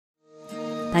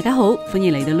大家好，歡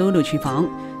迎嚟到 Lulu 廚房。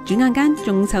轉眼間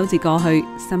中秋節過去，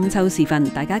深秋時分，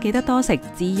大家記得多食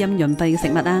滋陰潤肺嘅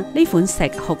食物啊！呢款石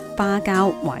斛花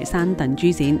膠淮山燉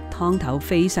豬展湯頭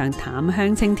非常淡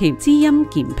香清甜，滋陰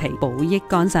健脾，補益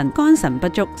肝腎。肝腎不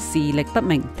足、視力不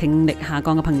明、聽力下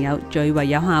降嘅朋友最為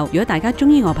有效。如果大家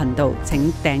中意我頻道，請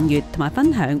訂閱同埋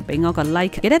分享，俾我個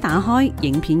Like， 記得打開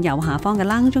影片右下方嘅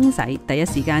鈴鐘仔，第一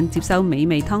時間接收美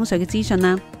味湯水嘅資訊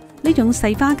啦。呢種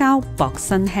細花膠薄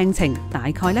身輕情，大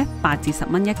概8至10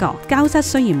蚊一個。膠質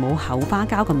雖然冇厚花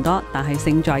膠咁多，但係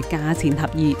勝在價錢合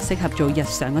意，適合做日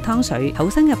常嘅湯水。厚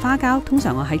身嘅花膠通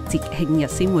常我喺節慶日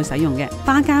先會使用嘅。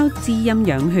花膠滋陰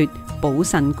養血、補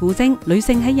腎固精。女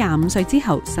性喺25歲之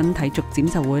後，身體逐漸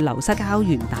就會流失膠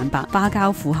原蛋白。花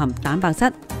膠富含蛋白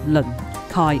質、磷、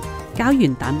鈣、膠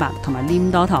原蛋白同埋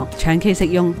黏多糖，長期食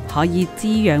用可以滋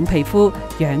養皮膚、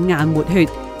養顏活血，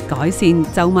改善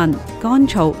皺紋、乾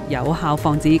燥，有效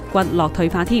防止骨骼退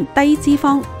化添。低脂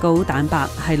肪、高蛋白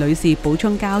係女士補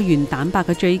充膠原蛋白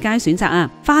嘅最佳選擇啊！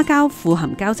花膠富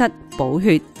含膠質，補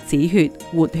血、止血、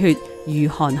活血、御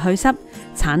寒祛濕。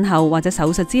產後或者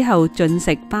手術之後進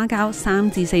食花膠3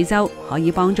至4周，可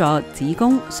以幫助子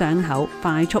宮、傷口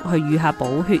快速去癒下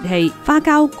補血氣。花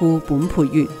膠固本培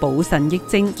元、補腎益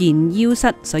精、健腰膝，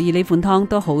所以呢款湯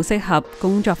都好適合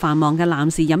工作繁忙嘅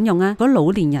男士飲用啊！如果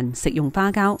老年人食用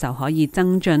花膠，就可以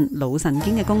增進腦神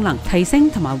經嘅功能，提升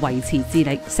同埋維持智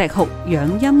力。石斛養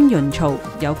陰潤燥，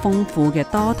有豐富嘅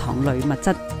多糖類物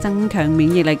質，增強免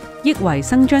疫力，益胃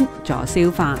生津，助消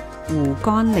化，護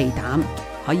肝利膽。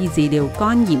可以治療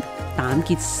肝炎、膽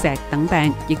結石等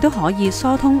病，亦都可以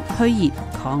疏通虛熱、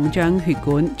擴張血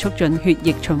管，促進血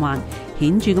液循環，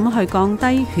顯著咁去降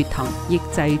低血糖，抑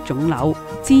制腫瘤，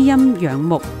滋陰養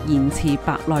目，延遲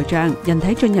白內障。人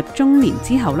體進入中年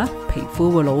之後皮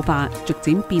膚會老化，逐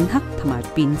漸變黑同埋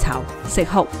變巢。石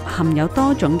斛含有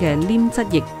多種嘅黏質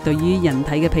液，對於人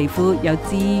體嘅皮膚有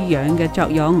滋養嘅作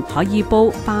用，可以煲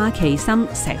花旗參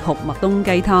石斛麥冬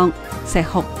雞湯、石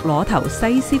斛螺頭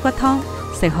西施骨湯、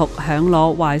石斛響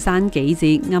螺淮山杞子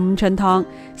鵪鶉湯、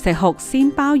石斛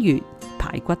鮮鮑魚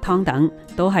排骨湯等，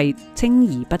都係清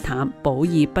而不淡、補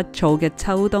而不燥嘅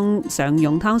秋冬常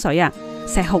用湯水啊！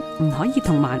石斛唔可以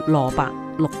同埋蘿蔔、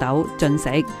綠豆進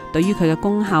食，對於佢嘅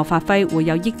功效發揮會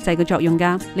有抑制嘅作用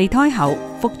噶。離胎後、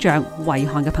腹脹、胃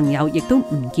寒嘅朋友亦都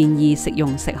唔建議食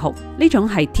用石斛。呢種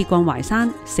係鐵棍淮山，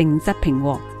性質平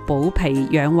和，補脾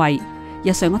養胃。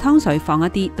日常嘅湯水放一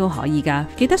啲都可以噶，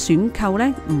記得選購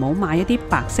唔好買一啲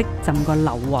白色浸過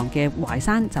硫磺嘅淮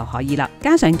山就可以啦。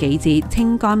加上杞子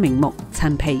清肝明目、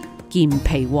陳皮健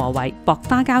脾和胃，薄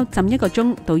花膠浸1個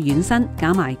鐘到軟身，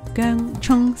加埋薑、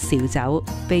蔥、紹酒，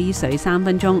飛水3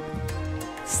分鐘。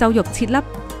瘦肉切粒，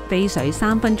飛水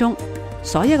3分鐘。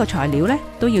所有嘅材料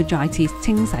都要再次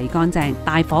清洗乾淨，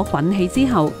大火滾起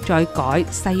之後再改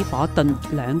細火燉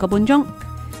2個半鐘。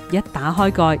一打開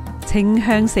蓋，清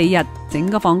香4日，整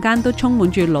個房間都充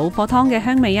滿住老火湯嘅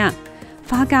香味啊！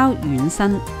花膠軟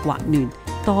身滑嫩，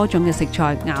多種嘅食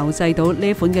材熬製到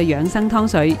呢款嘅養生湯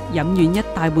水，飲完1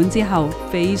大碗之後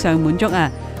非常滿足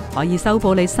啊！可以修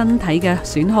補你身體嘅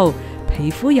損耗，皮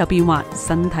膚又變滑，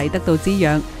身體得到滋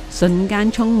養，瞬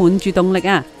間充滿住動力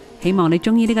啊！希望你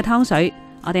中意呢個湯水，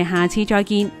我哋下次再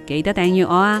見，記得訂閱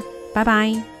我啊！拜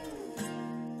拜。